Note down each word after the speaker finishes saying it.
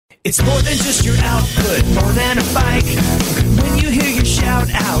It's more than just your output, more than a bike. When you hear your shout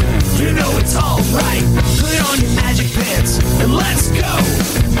out, you know it's all right. Put on your magic pants and let's go.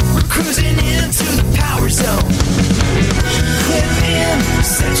 We're cruising into the power zone. Clip in,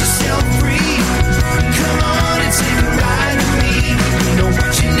 set yourself free. Come on and take a ride with me. Know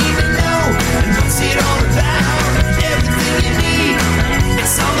what you need to know and what's it all about. Everything you need,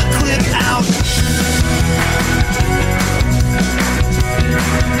 it's on the Clip Out.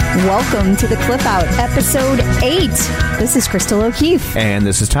 Welcome to the Clip Out, episode 8. This is Crystal O'Keefe. And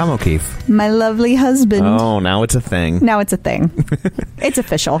this is Tom O'Keefe. My lovely husband. Oh, now it's a thing. Now it's a thing. It's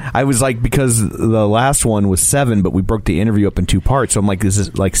official. I was like, because the last one was 7, but we broke the interview up in 2 parts. So I'm like, this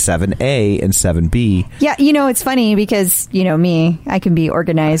is like 7A and 7B. Yeah, you know, it's funny because, you know, me, I can be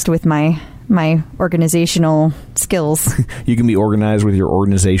organized with my organizational skills. You can be organized with your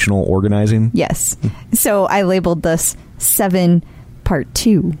organizational organizing? Yes. So I labeled this 7 Part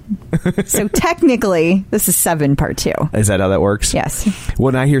 2. So technically, this is 7 Part 2. Is that how that works? Yes.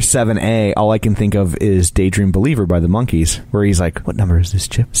 When I hear 7A, all I can think of is Daydream Believer by the Monkees, where he's like, what number is this,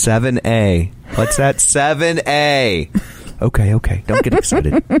 Chip? 7A. What's that? 7A. Okay. Don't get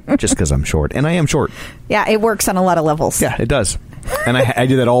excited. Just because I'm short. And I am short. Yeah, it works on a lot of levels. Yeah, it does. And I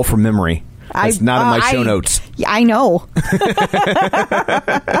do that all from memory. It's not in my show notes. Yeah, I know.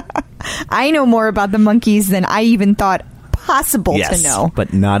 I know more about the Monkees than I even thought possible to know.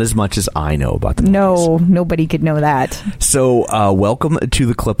 But not as much as I know about the Monkees. No, nobody could know that. So, welcome to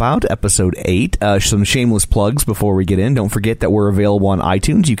the Clip Out, episode 8. Some shameless plugs before we get in. Don't forget that we're available on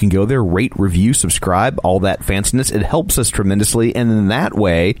iTunes. You can go there, rate, review, subscribe, all that fanciness. It helps us tremendously. And in that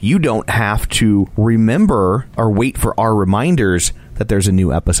way, you don't have to remember or wait for our reminders that there's a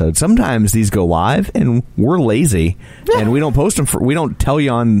new episode. Sometimes these go live and we're lazy and we don't post them we don't tell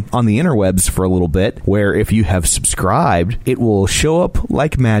you on the interwebs for a little bit, where if you have subscribed, it will show up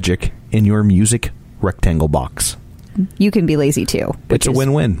like magic in your music rectangle box. You can be lazy too. It's a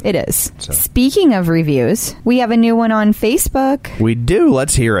win-win. It is. So. Speaking of reviews, we have a new one on Facebook. We do.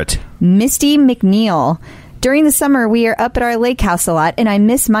 Let's hear it. Misty McNeil. During the summer, we are up at our lake house a lot, and I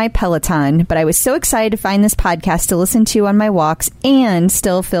miss my Peloton, but I was so excited to find this podcast to listen to on my walks and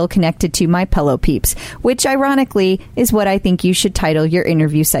still feel connected to my Pello peeps, which ironically is what I think you should title your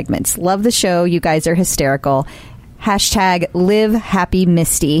interview segments. Love the show. You guys are hysterical. Hashtag live happy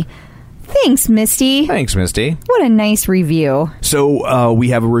Misty. Thanks, Misty. Thanks, Misty. What a nice review. So we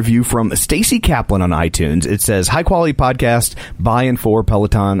have a review from Stacy Kaplan on iTunes. It says, high-quality podcast by and for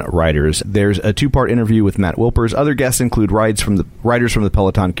Peloton riders. There's a 2-part interview with Matt Wilpers. Other guests include riders from the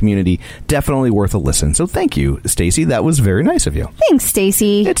Peloton community. Definitely worth a listen. So thank you, Stacy. That was very nice of you. Thanks,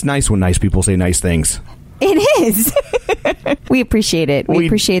 Stacy. It's nice when nice people say nice things. It is. We appreciate it. We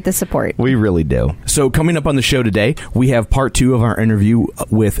appreciate the support. We really do. So coming up on the show today, we have part 2 of our interview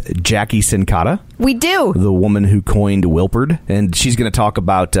with Jacqui Cincotta. We do. The woman who coined Wilpered. And she's going to talk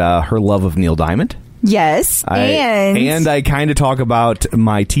about her love of Neil Diamond. Yes. And I kind of talk about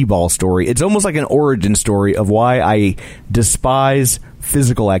my T-ball story. It's almost like an origin story of why I despise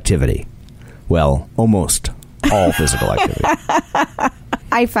physical activity. Well, almost all physical activity.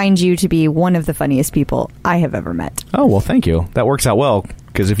 I find you to be one of the funniest people I have ever met. Oh, well, thank you. That works out well,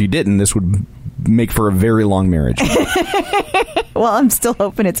 because if you didn't, this would make for a very long marriage. Well, I'm still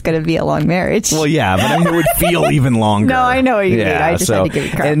hoping it's going to be a long marriage. Well, yeah, but I mean, it would feel even longer. No, I know what you mean. I just had to give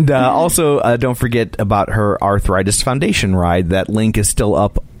you credit. And also, don't forget about her Arthritis Foundation ride. That link is still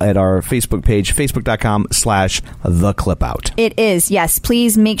up at our Facebook page, facebook.com/theclipout. It is, yes.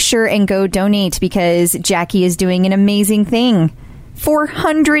 Please make sure and go donate, because Jacqui is doing an amazing thing.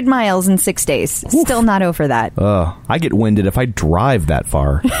 400 miles in 6 days. Oof. Still not over that. I get winded if I drive that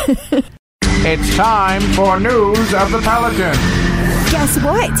far. It's time for news of the Peloton. Guess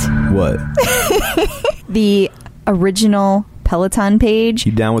what? What? The original Peloton page.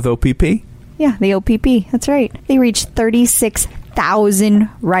 You down with OPP? Yeah, the OPP. That's right. They reached 36,000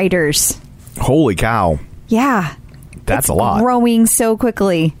 riders. Holy cow. Yeah. That's a lot. Growing so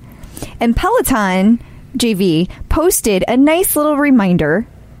quickly. And Peloton JV posted a nice little reminder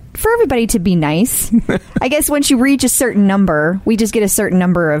for everybody to be nice. I guess once you reach a certain number, we just get a certain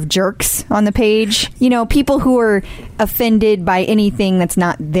number of jerks on the page. You know, people who are offended by anything that's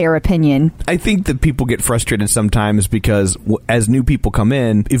not their opinion. I think that people get frustrated sometimes because as new people come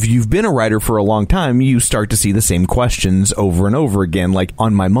in, if you've been a rider for a long time, you start to see the same questions over and over again. Like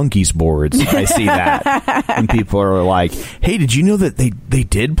on my Monkees boards, I see that. And people are like, hey, did you know that they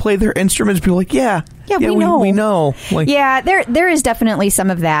did play their instruments? People are like, yeah, we know. Like, yeah, there is definitely some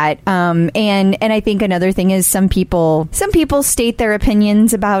of that. And I think another thing is some people state their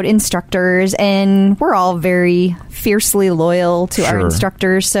opinions about instructors, and we're all very fiercely loyal to our Sure.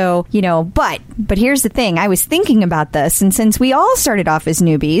 instructors. So, but here's the thing. I was thinking about this, and since we all started off as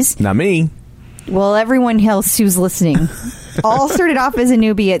newbies, Not me. well, everyone else who's listening all started off as a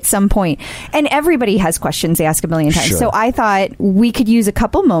newbie at some point. And everybody has questions they ask a million times. Sure. So I thought we could use a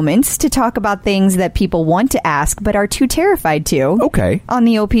couple moments to talk about things that people want to ask but are too terrified to. Okay. On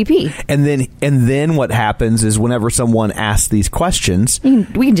the OPP. And then what happens is whenever someone asks these questions,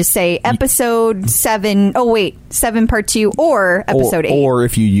 We can just say episode 7. Oh, wait. 7 part 2 or episode 8. or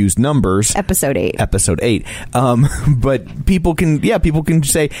if you use numbers, Episode 8. episode 8. But people can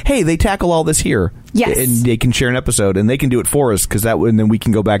say, hey, they tackle all this here. Yes. And they can share an episode, and they can do it for us, because and then we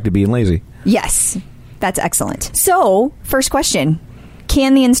can go back to being lazy. Yes. That's excellent. So, first question.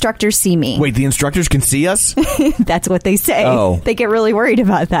 Can the instructors see me? Wait, the instructors can see us? That's what they say. Oh. They get really worried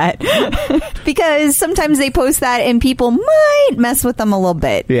about that. Because sometimes they post that and people might mess with them a little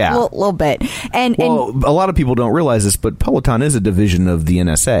bit. Yeah. A little bit. And A lot of people don't realize this, but Peloton is a division of the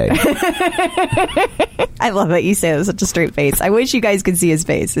NSA. I love that you say that with such a straight face. I wish you guys could see his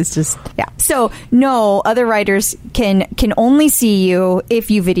face. It's just, yeah. So, no, other riders can only see you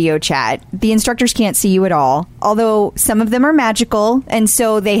if you video chat. The instructors can't see you at all, although some of them are magical, and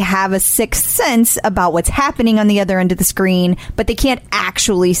so they have a sixth sense about what's happening on the other end of the screen, but they can't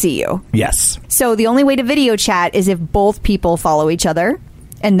actually see you. Yes. So the only way to video chat is if both people follow each other,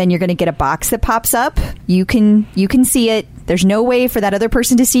 and then you're going to get a box that pops up. You can see it. There's no way for that other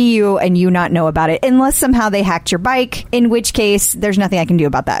person to see you and you not know about it, unless somehow they hacked your bike, in which case there's nothing I can do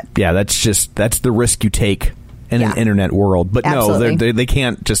about that. Yeah, that's the risk you take in an internet world. But Absolutely. no, they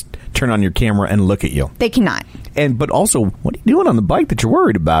can't just turn on your camera and look at you. They cannot. But also, what are you doing on the bike that you're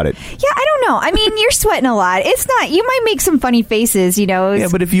worried about it? Yeah, I don't know. I mean, you're sweating a lot. It's not, you might make some funny faces, Yeah,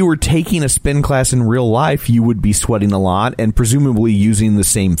 but if you were taking a spin class in real life, you would be sweating a lot and presumably using the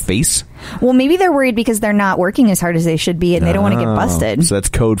same face. Well, maybe they're worried because they're not working as hard as they should be and they don't want to get busted. So that's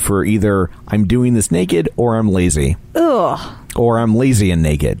code for either I'm doing this naked or I'm lazy. Ugh. Or I'm lazy and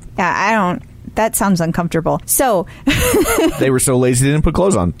naked. Yeah, that sounds uncomfortable. So, They were so lazy they didn't put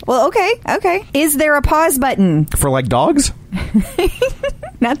clothes on. well, okay. Is there a pause button? For like dogs?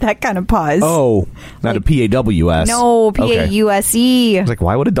 Not that kind of pause. Oh, not a PAWS. No, Okay. PAUSE. I was like,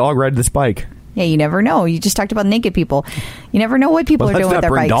 why would a dog ride this bike? Yeah, you never know. You just talked about naked people. You never know what people Well, are let's doing with not their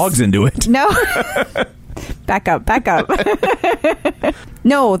bring bikes. dogs into it. No. Back up.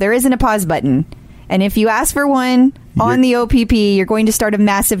 No, there isn't a pause button. And if you ask for one on the OPP, you're going to start a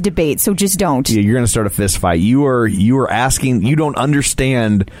massive debate. So just don't. Yeah, you're going to start a fist fight. You are asking. You don't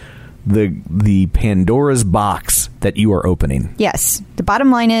understand the Pandora's box that you are opening. Yes. The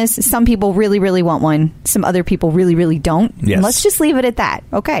bottom line is some people really, really want one. Some other people really, really don't. Yes. And let's just leave it at that.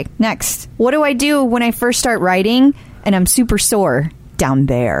 Okay, next. What do I do when I first start riding and I'm super sore? Down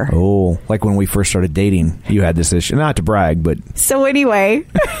there. Oh, like when we first started dating, you had this issue. Not to brag, but So anyway,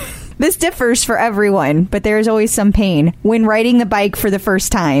 this differs for everyone, but there's always some pain when riding the bike for the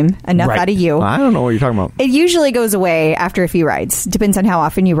first time. Enough right. out of you. I don't know what you're talking about. It usually goes away after a few rides. Depends on how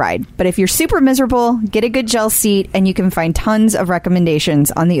often you ride. But if you're super miserable, get a good gel seat, and you can find tons of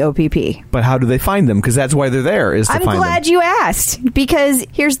recommendations on the OPP. But how do they find them? Because that's why they're there, is to I'm find glad them. you asked, because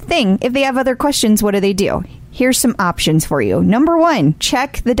here's the thing. If they have other questions, what do? Here's some options for you. Number 1,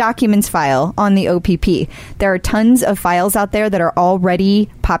 check the documents file on the OPP. There are tons of files out there that are already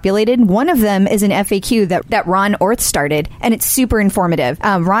populated. One of them is an FAQ that Ron Orth started, and it's super informative.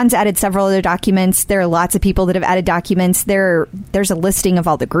 Ron's added several other documents. There are lots of people that have added documents. There's a listing of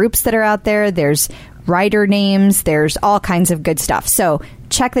all the groups that are out there. There's rider names. There's all kinds of good stuff. So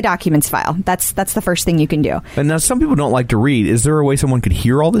check the documents file. That's the first thing you can do. And now some people don't like to read. Is there a way someone could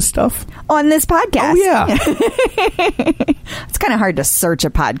hear all this stuff? On this podcast. Oh, yeah. It's kind of hard to search a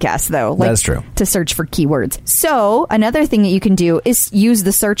podcast, though. That's true. To search for keywords. So another thing that you can do is use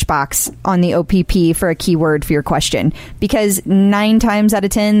the search box on the OPP for a keyword for your question. Because 9 times out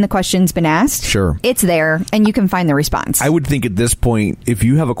of 10, the question's been asked. Sure. It's there, and you can find the response. I would think at this point, if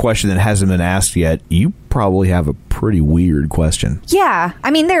you have a question that hasn't been asked yet, you probably have a pretty weird question. Yeah.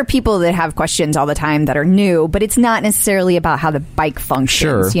 I mean, there are people that have questions all the time that are new, but it's not necessarily about how the bike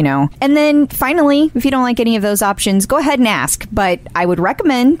functions, Sure. And then finally, if you don't like any of those options, go ahead and ask. But I would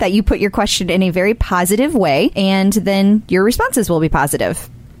recommend that you put your question in a very positive way, and then your responses will be positive.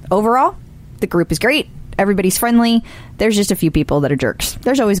 Overall, the group is great. Everybody's friendly. There's just a few people that are jerks.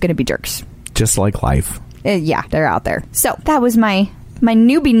 There's always going to be jerks. Just like life. Yeah, they're out there. So that was my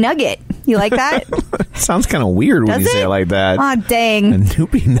newbie nugget. You like that? Sounds kind of weird when Does you say it? it like that. Aw, dang. A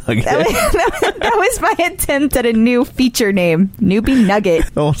newbie nugget. That was my attempt at a new feature name. Newbie Nugget.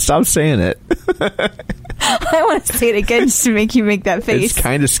 Oh, stop saying it. I want to say it again just to make you make that face. It's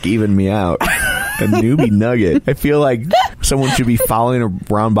kind of skeeving me out. A newbie nugget. I feel like someone should be following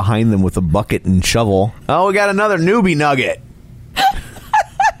around behind them with a bucket and shovel. Oh, we got another newbie nugget.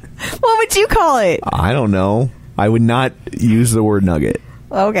 What would you call it? I don't know. I would not use the word nugget.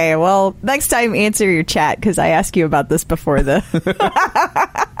 Okay, well, next time answer your chat because I asked you about this before the...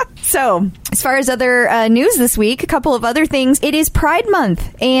 So, as far as other news this week, a couple of other things. It is Pride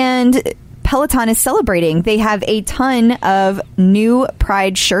Month, and Peloton is celebrating. They have a ton of new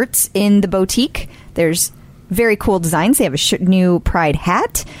Pride shirts in the boutique. There's very cool designs. They have a new Pride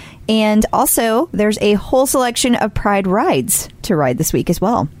hat. And also, there's a whole selection of Pride rides to ride this week as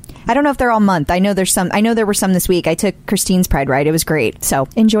well. I don't know if they're all month. I know there's some. I know there were some this week. I took Christine's Pride ride. It was great. So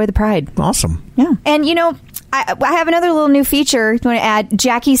enjoy the Pride. Awesome. Yeah. And you know, I have another little new feature. I want to add.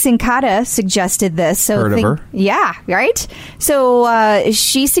 Jacqui Cincotta suggested this. So heard of her? Yeah. Right. So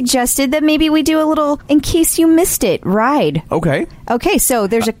she suggested that maybe we do a little in case you missed it ride. Okay. Okay. So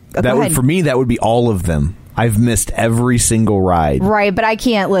there's a that would, for me that would be all of them. I've missed every single ride. Right, but I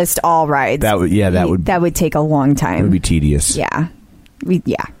can't list all rides. That would take a long time. It would be tedious. Yeah.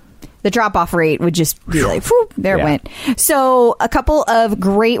 The drop-off rate would just be like, whew, there it went. So, a couple of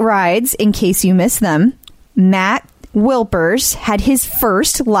great rides, in case you missed them. Matt Wilpers had his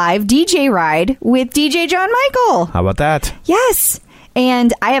first live DJ ride with DJ John Michael. How about that? Yes.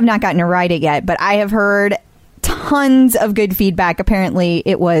 And I have not gotten to ride it yet, but I have heard tons of good feedback. Apparently,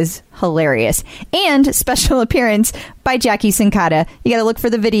 it was hilarious. And special appearance by Jacqui Cincotta. You got to look for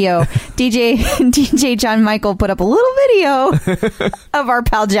the video. DJ John Michael put up a little video of our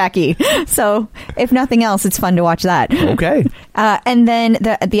pal Jacqui. So, if nothing else, it's fun to watch that. Okay. And then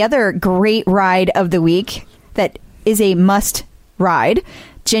the other great ride of the week that is a must ride,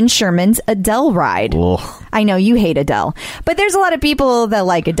 Jen Sherman's Adele ride. Ugh. I know you hate Adele, but there's a lot of people that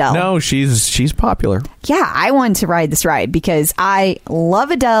like Adele. No, she's popular. Yeah, I wanted to ride this ride because I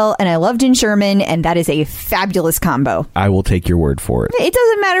love Adele and I love Jen Sherman, and that is a fabulous combo. I will take your word for it. It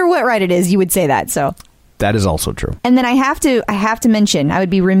doesn't matter what ride it is, you would say that. So that is also true. And then I have to mention, I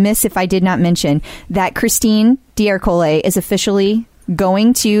would be remiss if I did not mention that Christine D'Ercole is officially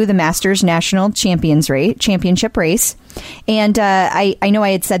going to the Masters National Championship race. And I know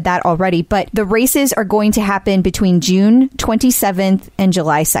I had said that already, but the races are going to happen between June 27th and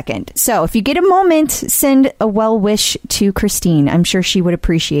July 2nd. So if you get a moment, send a well wish to Christine. I'm sure she would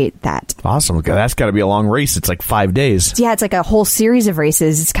appreciate that. Awesome. That's got to be a long race. It's like 5 days. Yeah, it's like a whole series of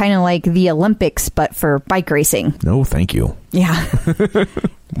races. It's kind of like the Olympics, but for bike racing. No, thank you. Yeah.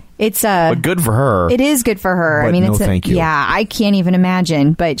 It's but good for her. It is good for her. But I mean, thank you. Yeah, I can't even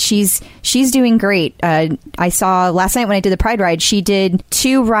imagine. But she's doing great. I saw last night when I did the Pride ride, she did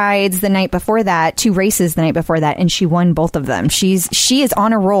 2 races the night before that, and she won both of them. She is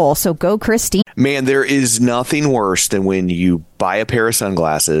on a roll. So go, Christine. Man, there is nothing worse than when you buy a pair of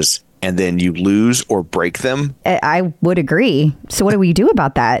sunglasses and then you lose or break them. I would agree. So what do we do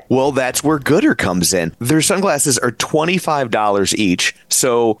about that? Well, that's where Gooder comes in. Their sunglasses are $25 each,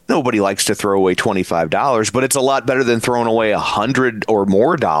 so nobody likes to throw away $25, but it's a lot better than throwing away $100 or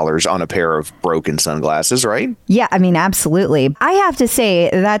more on a pair of broken sunglasses, right? Yeah, I mean, absolutely. I have to say,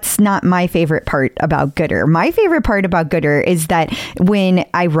 that's not my favorite part about Gooder. My favorite part about Gooder is that when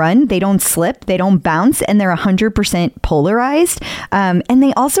I run, they don't slip, they don't bounce, and they're 100% polarized. And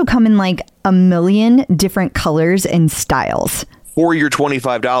they also come in like a million different colors and styles. For your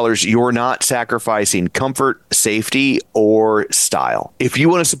 $25, you're not sacrificing comfort, safety, or style. If you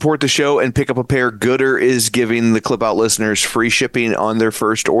want to support the show and pick up a pair, Gooder is giving the Clip Out listeners free shipping on their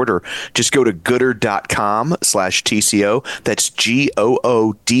first order. Just go to gooder.com/TCO. That's GOODR.com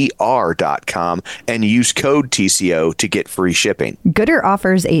and use code TCO to get free shipping. Gooder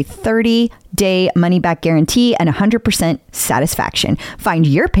offers a 30-day money-back guarantee and 100% satisfaction. Find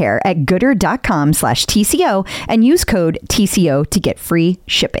your pair at gooder.com/TCO and use code TCO to get free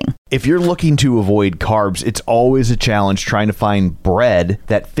shipping. If you're looking to avoid carbs, it's always a challenge trying to find bread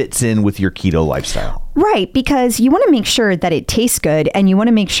that fits in with your keto lifestyle. Right, because you want to make sure that it tastes good and you want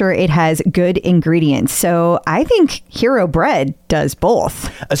to make sure it has good ingredients. So I think Hero Bread does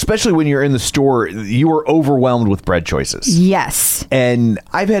both. Especially when you're in the store, you are overwhelmed with bread choices. Yes. And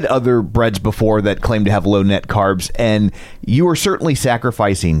I've had other breads before that claim to have low net carbs, and you are certainly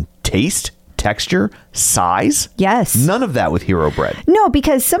sacrificing taste, texture, size. Yes. None of that with Hero Bread. No,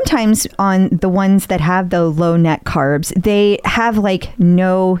 because sometimes on the ones that have the low net carbs, they have like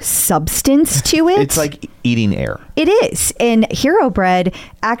no substance to it. It's like eating air. It is. And Hero Bread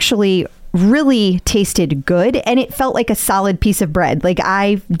actually really tasted good, and it felt like a solid piece of bread. Like,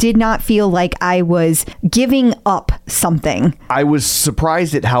 I did not feel like I was giving up something. I was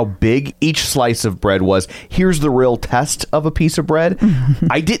surprised at how big each slice of bread was. Here's the real test of a piece of bread.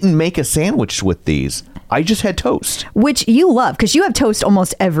 I didn't make a sandwich with these. I just had toast. Which you love, because you have toast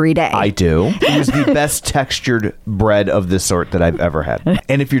almost every day. I do. It was the best textured bread of this sort that I've ever had.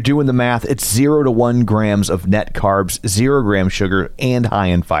 And if you're doing the math, it's 0 to 1 grams of net carbs, 0 grams sugar, and high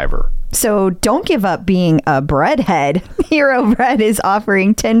in fiber. So don't give up being a breadhead. Hero Bread is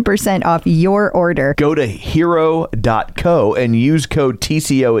offering 10% off your order. Go to hero.co and use code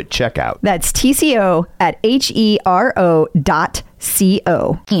TCO at checkout. That's TCO at HERO.co.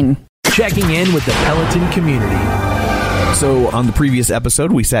 Checking in with the Peloton community. So on the previous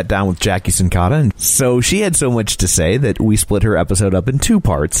episode, we sat down with Jacqui Cincotta, and so she had so much to say that we split her episode up in 2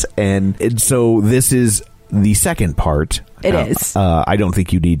 parts, and so this is the second part. It is. I don't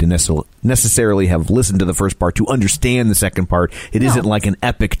think you need to necessarily have listened to the first part to understand the second part. It isn't like an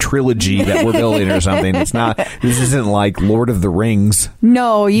epic trilogy that we're building or something. It's not. This isn't like Lord of the Rings.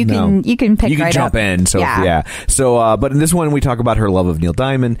 No, you can pick you can right jump up. in. So yeah. So, but in this one, we talk about her love of Neil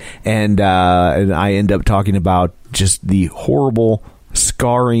Diamond, and I end up talking about just the horrible,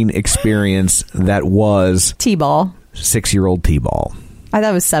 scarring experience that was T-ball. 6-year-old T-ball. I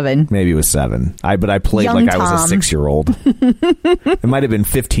thought it was 7. Maybe it was 7. But I played Young like Tom. I was a 6-year-old. It might have been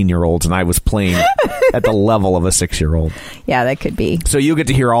 15-year-olds, and I was playing at the level of a 6-year-old. Yeah, that could be. So you'll get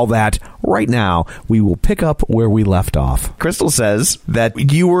to hear all that right now. We will pick up where we left off. Crystal says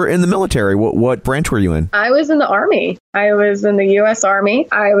that you were in the military. What branch were you in? I was in the Army. I was in the U.S. Army.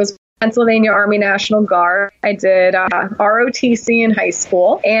 I was Pennsylvania Army National Guard. I did ROTC in high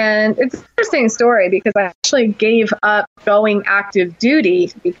school. And it's an interesting story because I actually gave up going active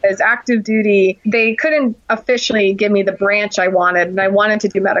duty because active duty, they couldn't officially give me the branch I wanted. And I wanted to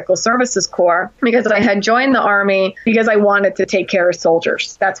do Medical Services Corps because I had joined the Army because I wanted to take care of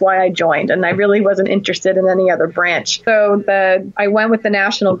soldiers. That's why I joined. And I really wasn't interested in any other branch. So I went with the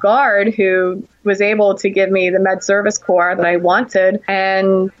National Guard, who was able to give me the Med Service Corps that I wanted,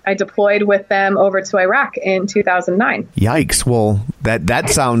 and I deployed with them over to Iraq in 2009. Yikes! Well, that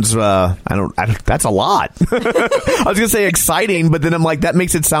sounds that's a lot. I was gonna say exciting, but then I'm like, that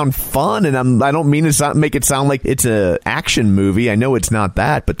makes it sound fun, and I don't mean to make it sound like it's a action movie. I know it's not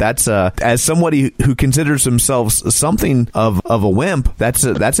that, but that's as somebody who considers themselves something of a wimp, that's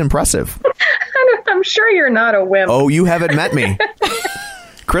impressive. I'm sure you're not a wimp. Oh, you haven't met me.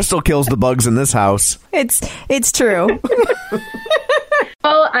 Crystal kills the bugs in this house. It's true.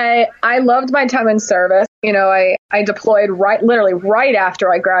 Well, I loved my time in service. You know, I deployed literally right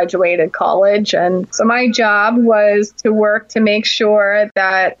after I graduated college. And so my job was to work to make sure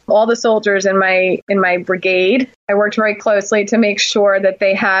that all the soldiers in my brigade, I worked very closely to make sure that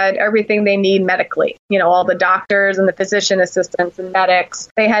they had everything they need medically. You know, all the doctors and the physician assistants and medics,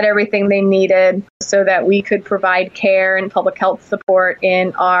 they had everything they needed so that we could provide care and public health support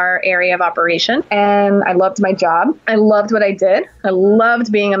in our area of operation. And I loved my job. I loved what I did. I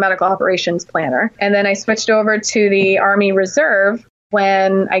loved being a medical operations planner. And then I switched over to the Army Reserve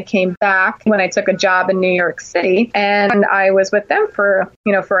when I came back, when I took a job in New York City, and I was with them for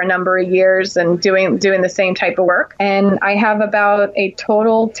a number of years and doing the same type of work. And I have about a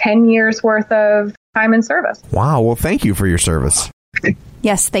total 10 years worth of time in service. Wow. Well, thank you for your service.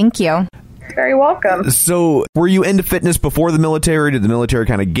 Yes, thank you. Very welcome. So were you into fitness before the military? Did the military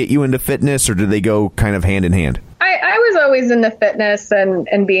kind of get you into fitness, or did they go kind of hand in hand? I was always into fitness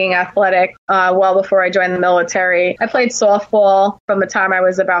and being athletic well before I joined the military. I played softball from the time I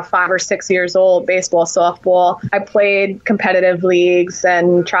was about 5 or 6 years old, baseball, softball. I played competitive leagues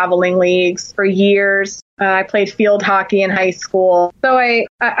and traveling leagues for years. I played field hockey in high school. So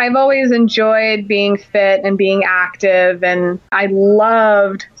I've always enjoyed being fit and being active, and I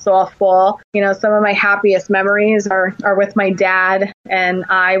loved softball. You know, some of my happiest memories are with my dad, and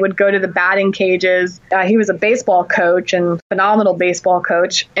I would go to the batting cages. He was a baseball coach and phenomenal baseball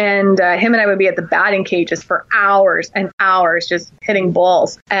coach, and him and I would be at the batting cages for hours and hours just hitting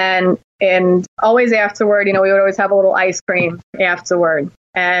balls. And always afterward, we would always have a little ice cream afterward.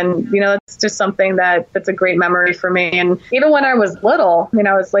 And, it's just something that's a great memory for me. And even when I was little,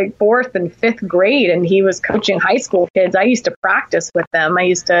 I was like 4th and 5th grade, and he was coaching high school kids. I used to practice with them. I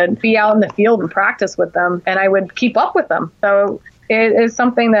used to be out in the field and practice with them, and I would keep up with them. So it is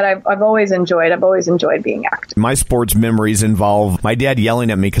something that I've always enjoyed. I've always enjoyed being active. My sports memories involve my dad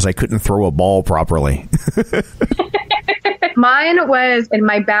yelling at me because I couldn't throw a ball properly. Mine was in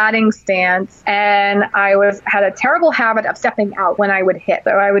my batting stance, and I had a terrible habit of stepping out when I would hit.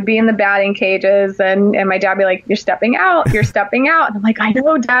 So I would be in the batting cages, and my dad would be like, "You're stepping out. You're stepping out." And I'm like, "I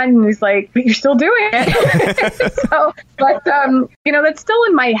know, Dad." And he's like, "But you're still doing it." That's still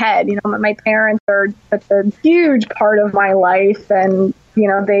in my head. My parents are such a huge part of my life, and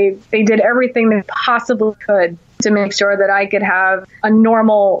they did everything they possibly could to make sure that I could have a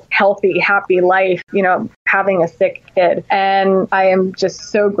normal, healthy, happy life, having a sick kid. And I am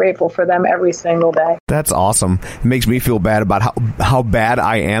just so grateful for them every single day. That's awesome. It makes me feel bad about how bad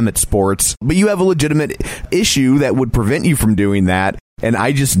I am at sports. But you have a legitimate issue that would prevent you from doing that. And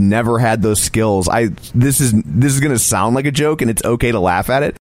I just never had those skills. This is going to sound like a joke, and it's okay to laugh at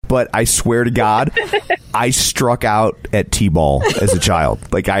it. But I swear to God, I struck out at T-ball as a child.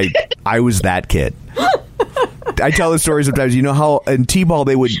 Like I was that kid. I tell the story sometimes. You know how in T-ball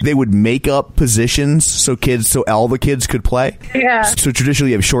they would make up positions so all the kids could play. Yeah. So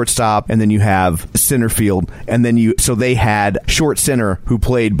traditionally you have shortstop, and then you have center field, and then so they had short center who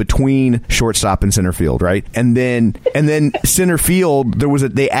played between shortstop and center field, right? And then center field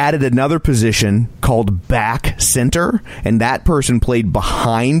they added another position called back center, and that person played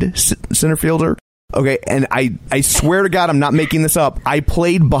behind center fielder. Okay, and I swear to God, I'm not making this up. I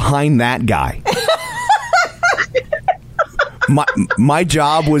played behind that guy. My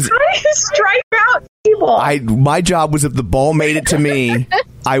job was strike out people. My job was if the ball made it to me,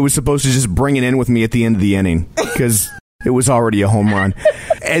 I was supposed to just bring it in with me at the end of the inning because it was already a home run.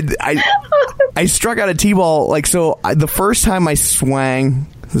 And I struck out a T-ball the first time I swang.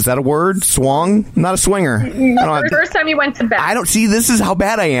 Is that a word? Swung? I'm not a swinger. The first time you went to bat. I don't see. This is how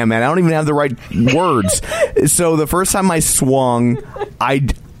bad I am, man. I don't even have the right words. So the first time I swung,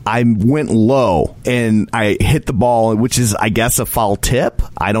 I went low and I hit the ball, which is, I guess, a foul tip.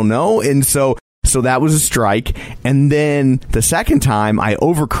 I don't know. And so that was a strike. And then the second time I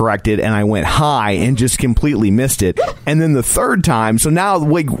overcorrected and I went high and just completely missed it. And then the third time, so now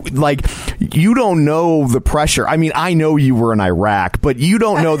like you don't know the pressure. I mean, I know you were in Iraq, but you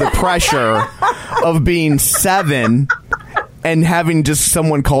don't know the pressure of being 7 and having just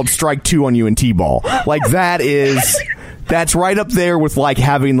someone called strike 2 on you in T-ball. Like that's right up there with like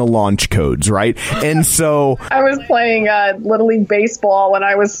having the launch codes, right? And so I was playing Little League Baseball when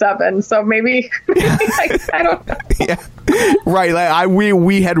I was 7, so maybe I don't know. Yeah. Right,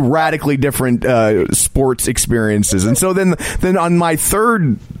 we had radically different sports experiences, and so then on my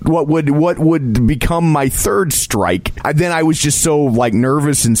third, what would become my third strike, then I was just so like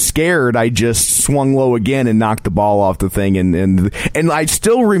nervous and scared, I just swung low again and knocked the ball off the thing, and I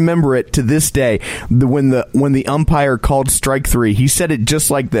still remember it to this day. When the umpire called strike 3, he said it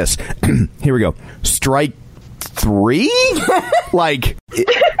just like this. Here we go. Strike 3? Like,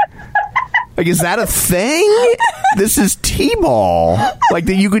 is that a thing? This is T-ball. Like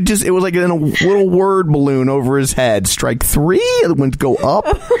that, you could just, it was like in a little word balloon over his head. Strike 3? It went to go up.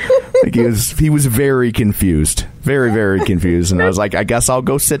 Like he was very confused. Very, very confused. And I was like, I guess I'll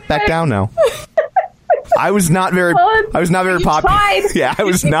go sit back down now. I was not very popular. Yeah, I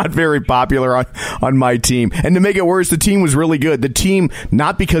was not very popular on my team. And to make it worse, the team was really good. The team,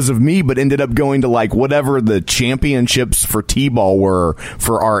 not because of me, but ended up going to like whatever the championships for T-ball were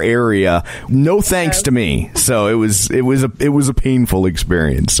for our area. No thanks to me. So it was a painful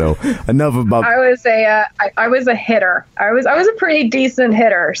experience. So enough about. I was a hitter. I was a pretty decent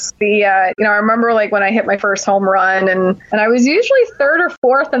hitter. I remember like when I hit my first home run, and I was usually 3rd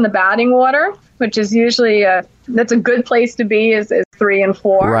or 4th in the batting order, which is usually that's a good place to be is 3 and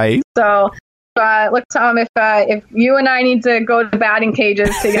 4. Right. So look, Tom, if you and I need to go to batting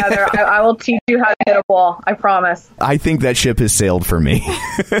cages together, I will teach you how to hit a ball. I promise. I think that ship has sailed for me.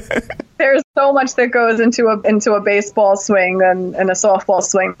 There's so much that goes into a baseball swing and a softball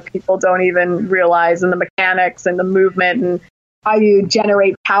swing people don't even realize, and the mechanics and the movement and how you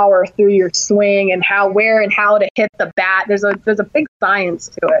generate power through your swing and where and how to hit the bat. There's a big science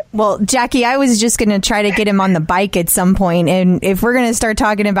to it. Well, Jacqui, I was just going to try to get him on the bike at some point, and if we're going to start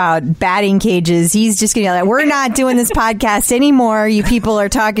talking about batting cages, he's just going to be like, we're not doing this podcast anymore. You people are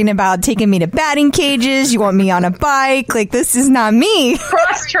talking about taking me to batting cages. You want me on a bike. Like, this is not me.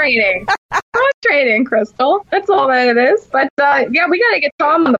 Cross-training. Cross-training, Crystal. That's all that it is. But, yeah, we got to get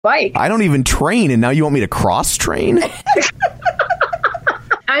Tom on the bike. I don't even train, and now you want me to cross-train?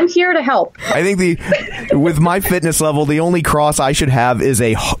 I'm here to help. I think with my fitness level, the only cross I should have is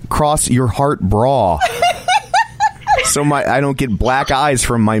a cross your heart bra. So I don't get black eyes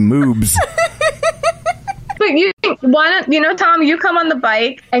from my moobs. But you think why don't, Tom, you come on the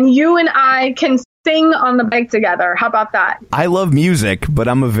bike and you and I can sing on the bike together. How about that? I love music, but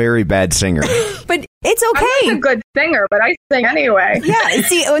I'm a very bad singer. But it's I'm okay. not a good singer, but I sing anyway. Yeah,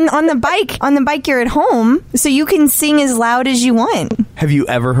 see, on the bike, you're at home, so you can sing as loud as you want. Have you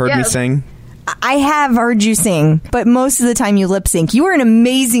ever heard me sing? I have heard you sing, but most of the time you lip sync. You are an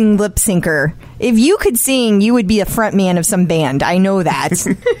amazing lip syncer. If you could sing, you would be a front man of some band. I know that.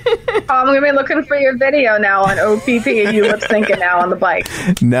 I'm going to be looking for your video now on OPP and you lip syncing now on the bike.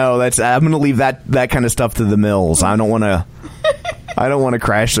 No, I'm going to leave that kind of stuff to the Mills. I don't want to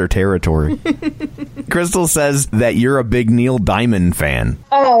crash their territory. Crystal says that you're a big Neil Diamond fan.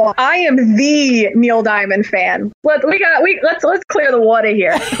 Oh, I am the Neil Diamond fan. Let's clear the water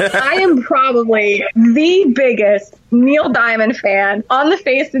here. I am probably the biggest Neil Diamond fan on the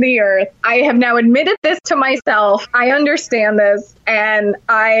face of the earth. I have now admitted this to myself. I understand this, and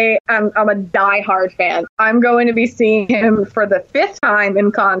I'm a diehard fan. I'm going to be seeing him for the 5th time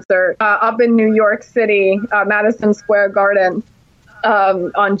in concert up in New York City, Madison Square Garden.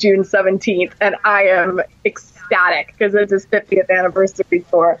 On June 17th, and I am ecstatic because it's his 50th anniversary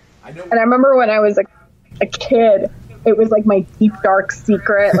tour. And I remember when I was a kid, it was like my deep dark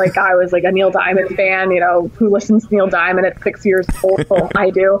secret. Like I was like a Neil Diamond fan, who listens to Neil Diamond at 6 years old. Well,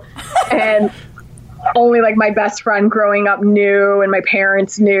 I do. And only like my best friend growing up knew, and my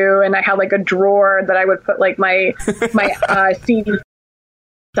parents knew, and I had like a drawer that I would put like my CDs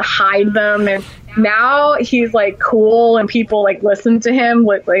to hide them. And now he's like cool and people like listen to him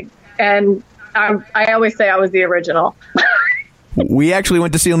and I always say I was the original. We actually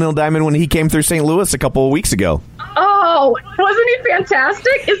went to see Neil Diamond when he came through St. Louis a couple of weeks ago. Oh, wasn't he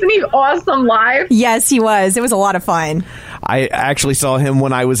fantastic? Isn't he awesome live? Yes, he was. It was a lot of fun. I actually saw him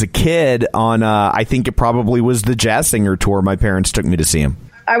when I was a kid on I think it probably was the Jazz Singer tour. My parents took me to see him.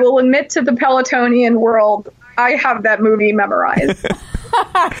 I will admit to the Pelotonian world, I have that movie memorized.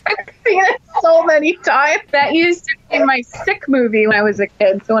 I've seen it so many times. That used to be my sick movie when I was a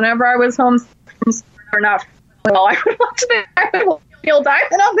kid. So whenever I was home or not, well, I would watch Neil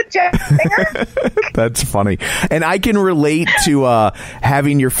Diamond on the Jazz Singer. That's funny. And I can relate to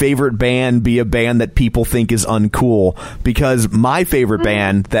having your favorite band be a band that people think is uncool, because my favorite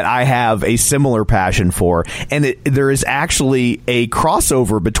band that I have a similar passion for, and there is actually a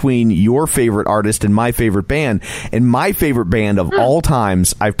crossover between your favorite artist and my favorite band. And my favorite band of all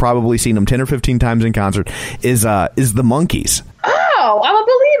times, I've probably seen them 10 or 15 times in concert, is the Monkees. Oh, I'm a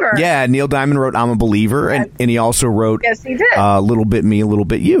Believer. Yeah, Neil Diamond wrote I'm a Believer, and he also wrote Yes, he did. Little Bit Me, a Little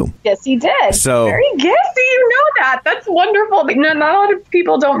Bit You. Yes, he did. So, very good. You know that. That's wonderful. No, not a lot of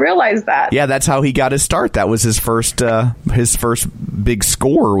people don't realize that. Yeah, that's how he got his start. That was his first big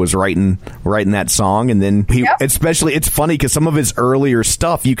score, was writing that song. And then especially, it's funny because some of his earlier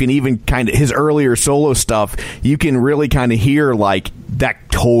stuff, you can even his earlier solo stuff, you can really kind of hear like that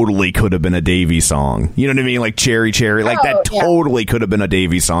totally could have been a Davy song. You know what I mean? Like Cherry Cherry, like that totally could have been a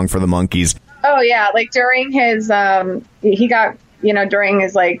Davy song for the Monkees. Oh yeah, like during his he got, during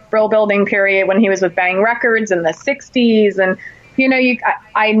his like brill building period when he was with Bang Records in the 60s, and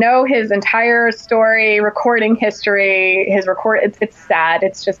I know his entire story, recording history, it's sad.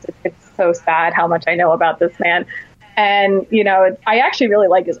 It's so sad how much I know about this man. And, I actually really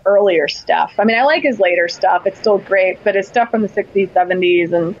like his earlier stuff. I mean, I like his later stuff. It's still great. But his stuff from the 60s,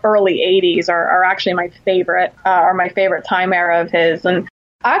 70s, and early 80s are actually my favorite, my favorite time era of his. And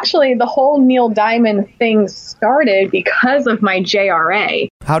actually, the whole Neil Diamond thing started because of my JRA.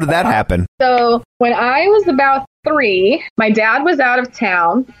 How did that happen? So when I was about 3, my dad was out of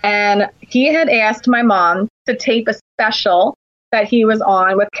town, and he had asked my mom to tape a special that he was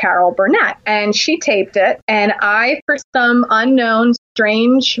on with Carol Burnett, and she taped it, and I, for some unknown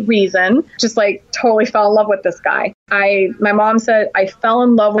strange reason, just like totally fell in love with this guy. My mom said I fell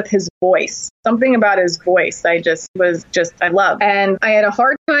in love with his voice. Something about his voice I loved. And I had a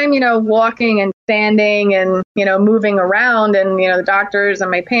hard time, walking and standing and, moving around, and, the doctors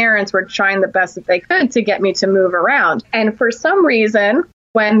and my parents were trying the best that they could to get me to move around. And for some reason,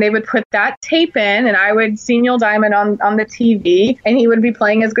 when they would put that tape in and I would see Neil Diamond on the TV and he would be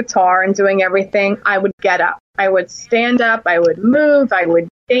playing his guitar and doing everything, I would get up. I would stand up. I would move. I would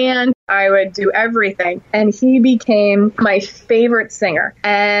dance. I would do everything. And he became my favorite singer.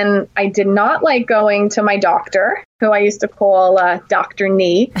 And I did not like going to my doctor, who I used to call Dr.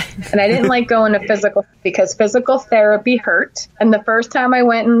 Knee. And I didn't like going to because physical therapy hurt. And the first time I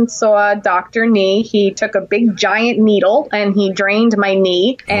went and saw Dr. Knee, he took a big giant needle and he drained my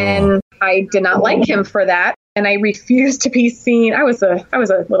knee. And I did not like him for that. and I refused to be seen. I was a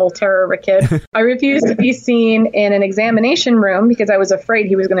little terror of a kid. I refused to be seen in an examination room because I was afraid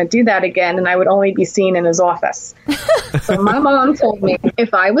he was going to do that again, and I would only be seen in his office. So my mom told me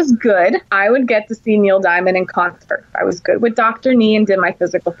if I was good, I would get to see Neil Diamond in concert. I was good with Dr. Nee and did my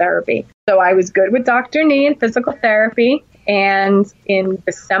physical therapy. So I was good with Dr. Nee and physical therapy. And in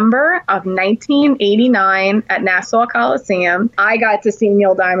December of 1989 at Nassau Coliseum, I got to see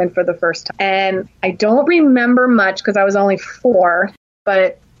Neil Diamond for the first time. And I don't remember much because I was only 4,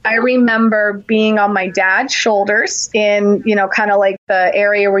 but I remember being on my dad's shoulders in, kind of like the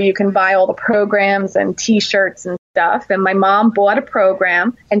area where you can buy all the programs and T-shirts and stuff. And my mom bought a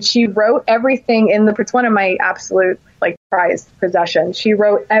program and she wrote everything it's one of my absolute prized possessions. She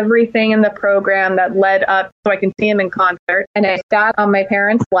wrote everything in the program that led up so I can see him in concert. And I sat on my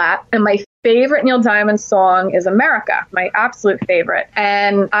parents' lap. And my favorite Neil Diamond song is America, my absolute favorite.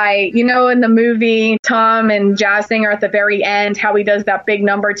 And in the movie, Tom and Jazz Singer at the very end, how he does that big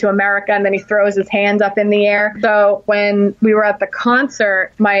number to America and then he throws his hands up in the air. So when we were at the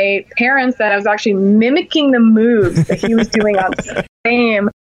concert, my parents said I was actually mimicking the moves that he was doing on same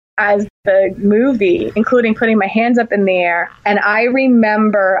as the movie, including putting my hands up in the air. And I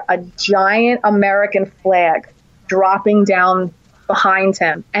remember a giant American flag dropping down behind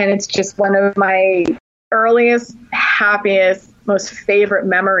him. And it's just one of my earliest, happiest, most favorite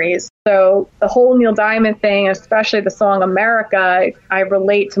memories. So the whole Neil Diamond thing, especially the song America, I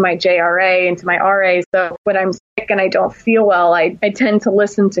relate to my JRA and to my RA. So when I'm sick and I don't feel well, I tend to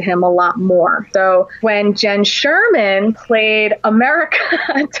listen to him a lot more. So when Jen Sherman played America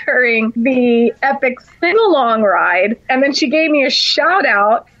during the epic sing-along ride, and then she gave me a shout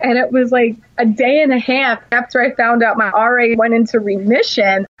out, and it was like a day and a half after I found out my RA went into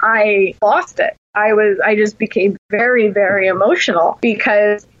remission, I lost it. I just became very, very emotional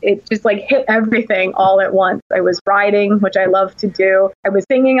because it just hit everything all at once. I was riding, which I love to do. I was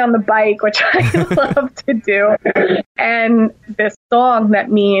singing on the bike, which I love to do. And this song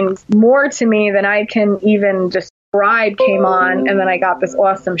that means more to me than I can even describe came on, and then I got this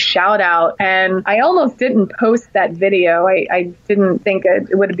awesome shout out, and I almost didn't post that video. I didn't think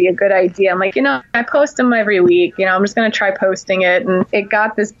it would be a good idea. I'm like, I post them every week. I'm just going to try posting it, and it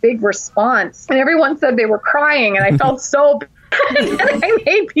got this big response, and everyone said they were crying, and I felt so bad that I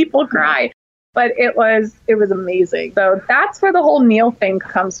made people cry. But it was amazing. So that's where the whole Neil thing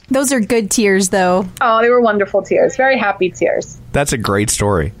comes from. Those are good tears, though. Oh, they were wonderful tears. Very happy tears. That's a great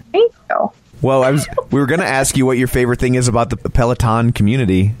story. Thank you. Well, we were going to ask you what your favorite thing is about the Peloton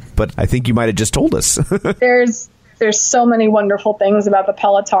community, but I think you might have just told us. There's so many wonderful things about the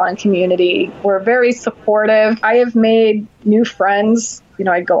Peloton community. We're very supportive. I have made new friends.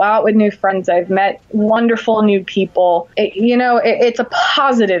 I go out with new friends. I've met wonderful new people. It's a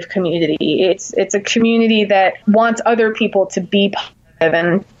positive community. It's a community that wants other people to be positive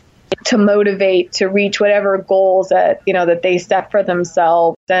and to motivate to reach whatever goals that they set for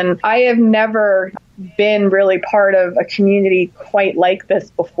themselves. And I have never been really part of a community quite like this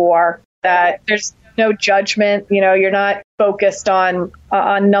before, that there's no judgment. You're not focused on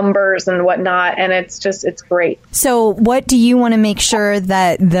numbers and whatnot. And it's great. So what do you want to make sure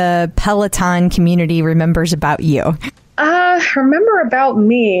that the Peloton community remembers about you? Remember about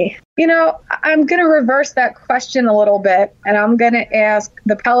me. I'm going to reverse that question a little bit, and I'm going to ask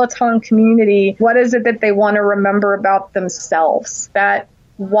the Peloton community, what is it that they want to remember about themselves?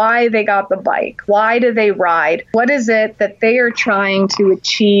 Why they got the bike? Why do they ride? What is it that they are trying to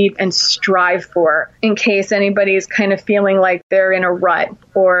achieve and strive for, in case anybody's kind of feeling like they're in a rut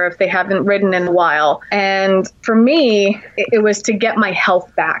or if they haven't ridden in a while? And for me, it was to get my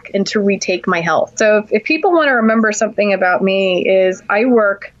health back and to retake my health. So if people want to remember something about me, is I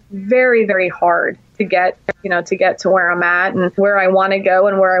work very, very hard to get to where I'm at and where I want to go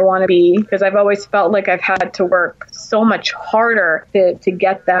and where I want to be, because I've always felt like I've had to work so much harder to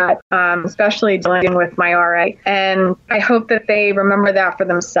get that, especially dealing with my RA. And I hope that they remember that for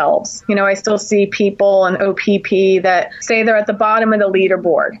themselves. I still see people in OPP that say they're at the bottom of the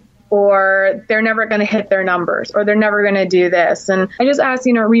leaderboard, or they're never going to hit their numbers, or they're never going to do this. And I just ask,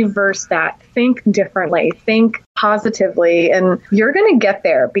 reverse that. Think differently. Think positively, and you're going to get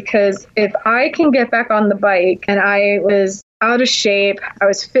there. Because if I can get back on the bike, and I was out of shape. I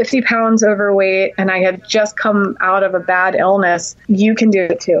was 50 pounds overweight and I had just come out of a bad illness. You can do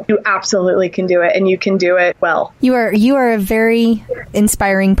it too. You absolutely can do it, and you can do it well. You are a very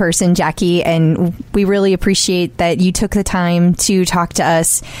inspiring person, Jacqui, and we really appreciate that you took the time to talk to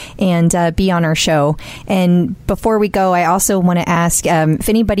us and be on our show. And before we go, I also want to ask if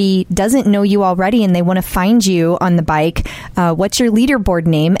anybody doesn't know you already and they want to find you on the bike, what's your leaderboard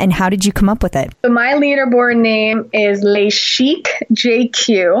name and how did you come up with it? So my leaderboard name is Le Chic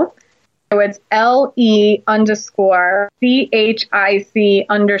JQ. So it's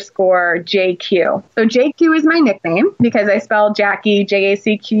LE_CHIC_JQ. So JQ is my nickname because I spelled Jacqui,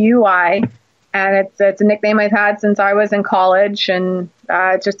 JACQUI. And it's a nickname I've had since I was in college, and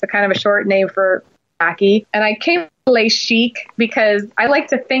just a kind of a short name for Jacqui. And I came to Le Chic because I like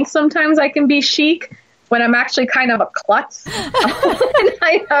to think sometimes I can be chic when I'm actually kind of a klutz.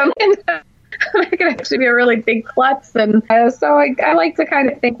 I can actually be a really big klutz. And so I like to kind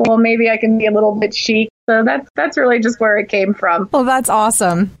of think, well, maybe I can be a little bit chic. So that's really just where it came from. Well, that's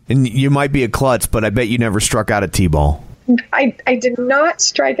awesome. And you might be a klutz, but I bet you never struck out a T-ball. I did not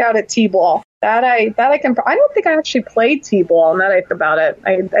strike out a T-ball. That I can. I don't think I actually played T-ball. Now that I think about it,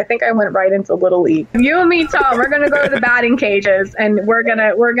 I think I went right into Little League. You and me, Tom, we're gonna go to the batting cages, and we're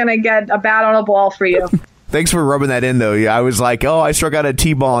gonna get a bat on a ball for you. Thanks for rubbing that in, though. I was like, oh, I struck out a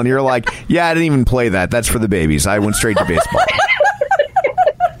T-ball, and you're like, yeah, I didn't even play that. That's for the babies. I went straight to baseball.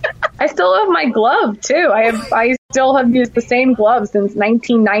 I still have my glove too. I still have used the same glove since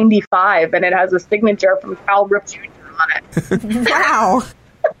 1995, and it has a signature from Cal Rip Jr. on it. Wow.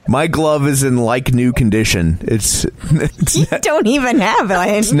 My glove is in like new condition. It's You don't even have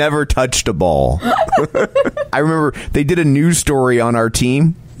it. It's never touched a ball. I remember they did a news story on our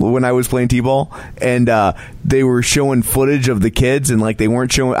team when I was playing T-ball, and they were showing footage of the kids, and like they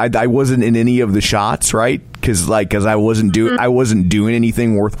weren't showing. I wasn't in any of the shots, right? Because I wasn't doing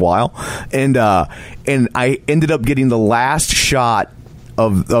anything worthwhile, and I ended up getting the last shot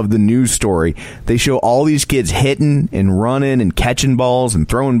of the news story. They show all these kids hitting and running and catching balls and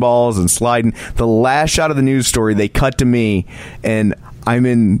throwing balls and sliding. The last shot of the news story, they cut to me, and I'm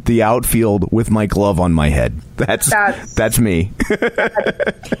in the outfield with my glove on my head. That's me.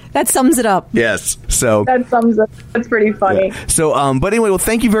 That sums it up. Yes. So that sums it. That's pretty funny. Yeah. So, but anyway, well,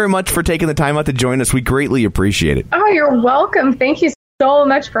 thank you very much for taking the time out to join us. We greatly appreciate it. Oh, you're welcome. Thank you so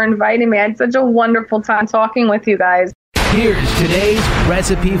much for inviting me. I had such a wonderful time talking with you guys. Here's today's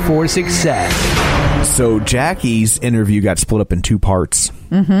recipe for success. So Jacqui's interview got split up in two parts.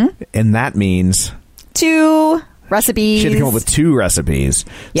 Mm-hmm. And that means 2 recipes. She had to come up with 2 recipes.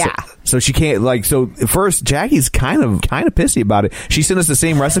 Yeah. So she can't first Jacqui's kind of pissy about it. She sent us the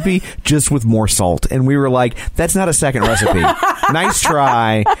same recipe just with more salt, and we were like, that's not a second recipe. Nice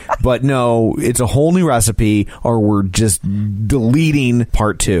try, but no, it's a whole new recipe, or we're just deleting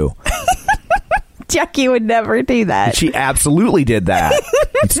part 2. Jacqui would never do that. She absolutely did that.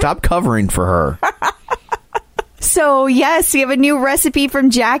 Stop covering for her. So, yes, we have a new recipe from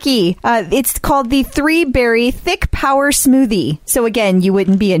Jacqui. It's called the 3-berry thick power smoothie. So, again, you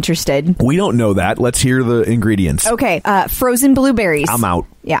wouldn't be interested. We don't know that. Let's hear the ingredients. Okay. Frozen blueberries. I'm out.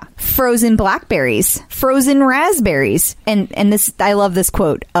 Yeah. Frozen blackberries. Frozen raspberries. And this, I love this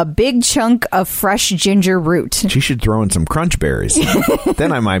quote. A big chunk of fresh ginger root. She should throw in some crunch berries.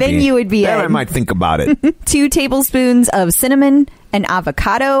 Then I might then you would be Then in. I might think about it. 2 tablespoons of cinnamon, an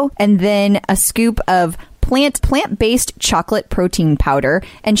avocado, and then a scoop of plant-based chocolate protein powder,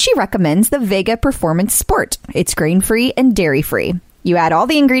 and she recommends the Vega Performance Sport. It's grain-free and dairy-free. You add all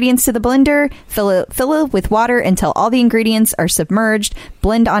the ingredients to the blender, fill it with water until all the ingredients are submerged,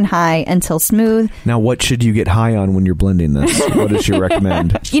 blend on high until smooth. Now, what should you get high on when you're blending this? What does she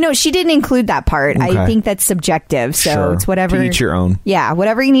recommend? She didn't include that part. Okay. I think that's subjective, so sure. It's whatever. To each your own. Yeah,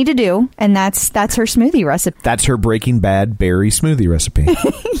 whatever you need to do, and that's her smoothie recipe. That's her Breaking Bad berry smoothie recipe.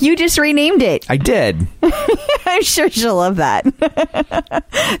 You just renamed it. I did. I'm sure she'll love that.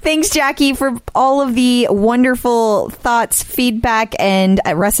 Thanks, Jacqui, for all of the wonderful thoughts, feedback, and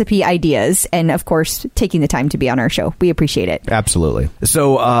recipe ideas, and of course taking the time to be on our show. We appreciate it. Absolutely.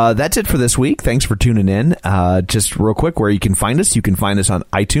 So that's it for this week. Thanks for tuning in. Just real quick, where you can find us on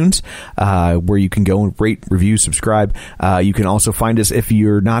iTunes, where you can go and rate, review, subscribe. You can also find us, if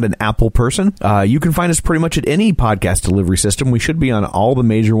you're not an Apple person, you can find us pretty much at any podcast delivery system. We should be on all the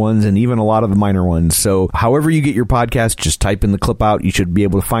major ones and even a lot of the minor ones. So however you get your podcast, just type in the Clip Out. You should be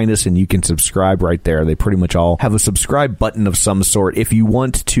able to find us, and you can subscribe right there. They pretty much all have a subscribe button of some sort. If you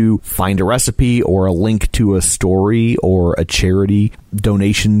want to find a recipe or a link to a story or a charity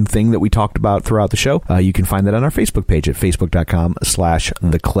donation thing that we talked about throughout the show, you can find that on our Facebook page at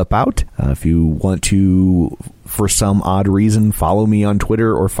facebook.com/theclipout. If you want to for some odd reason, follow me on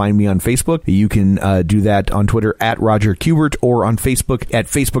Twitter or find me on Facebook, you can do that on Twitter at Roger Kubert or on Facebook at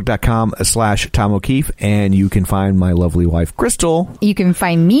facebook.com/Tom O'Keefe. And you can find my lovely wife, Crystal. You can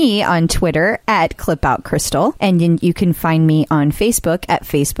find me on Twitter at ClipOutCrystal. And you can find me on Facebook at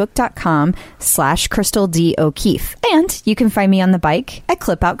facebook.com/Crystal D. O'Keefe. And you can find me on the bike at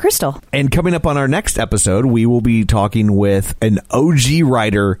ClipOutCrystal. And coming up on our next episode, we will be talking with an OG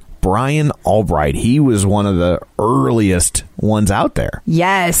writer, Brian Albright. He was one of the earliest ones out there.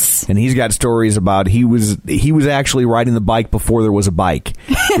 Yes. And he's got stories about he was actually riding the bike before there was a bike.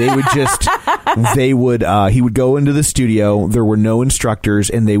 He would go into the studio, there were no instructors,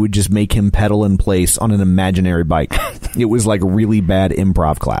 and they would just make him pedal in place on an imaginary bike. It was like a really bad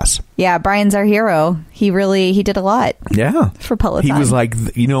improv class. Yeah, Brian's our hero. He did a lot. Yeah. For Peloton. He was like,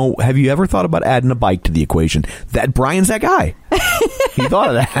 have you ever thought about adding a bike to the equation? Brian's that guy. He thought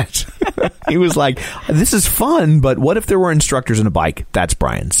of that. He was like, this is fun, but what if there were instructors in a bike? That's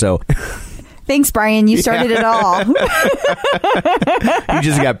Brian. So thanks, Brian. You started it all. You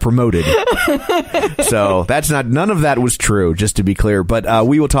just got promoted. So none of that was true, just to be clear. But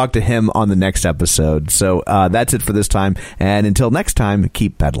we will talk to him on the next episode. So that's it for this time. And until next time,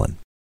 keep pedaling.